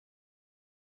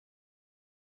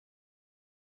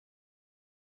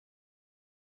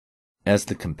As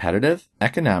the competitive,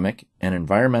 economic, and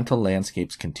environmental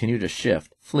landscapes continue to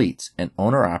shift, fleets and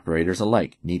owner-operators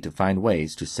alike need to find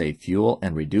ways to save fuel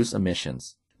and reduce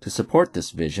emissions. To support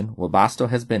this vision, Webasto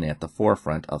has been at the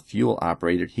forefront of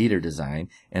fuel-operated heater design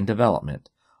and development,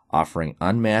 offering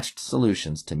unmatched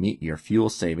solutions to meet your fuel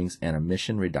savings and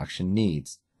emission reduction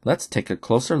needs. Let's take a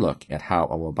closer look at how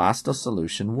a Webasto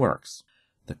solution works.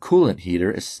 The coolant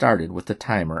heater is started with the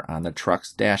timer on the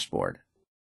truck's dashboard.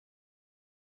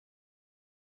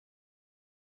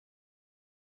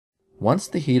 Once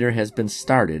the heater has been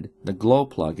started, the glow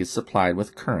plug is supplied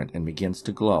with current and begins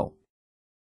to glow.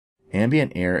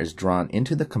 Ambient air is drawn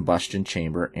into the combustion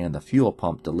chamber and the fuel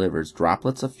pump delivers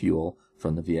droplets of fuel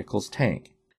from the vehicle's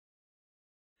tank.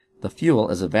 The fuel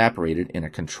is evaporated in a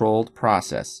controlled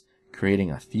process, creating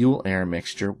a fuel-air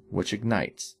mixture which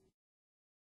ignites.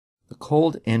 The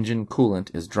cold engine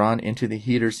coolant is drawn into the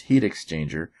heater's heat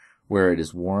exchanger, where it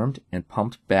is warmed and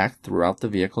pumped back throughout the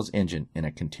vehicle's engine in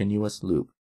a continuous loop.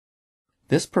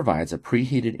 This provides a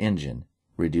preheated engine,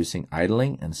 reducing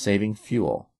idling and saving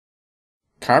fuel.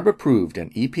 CARB approved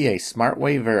and EPA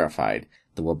SmartWay verified,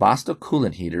 the Webasto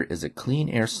coolant heater is a clean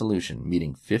air solution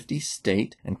meeting 50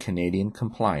 state and Canadian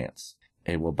compliance.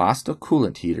 A Webasto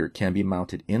coolant heater can be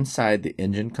mounted inside the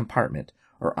engine compartment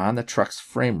or on the truck's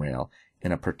frame rail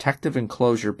in a protective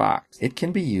enclosure box. It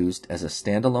can be used as a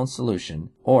standalone solution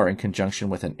or in conjunction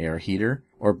with an air heater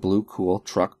or Blue Cool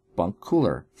truck bunk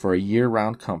cooler for a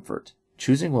year-round comfort.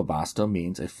 Choosing Webasto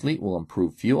means a fleet will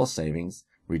improve fuel savings,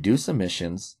 reduce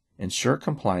emissions, ensure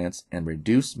compliance, and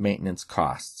reduce maintenance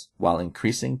costs while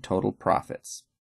increasing total profits.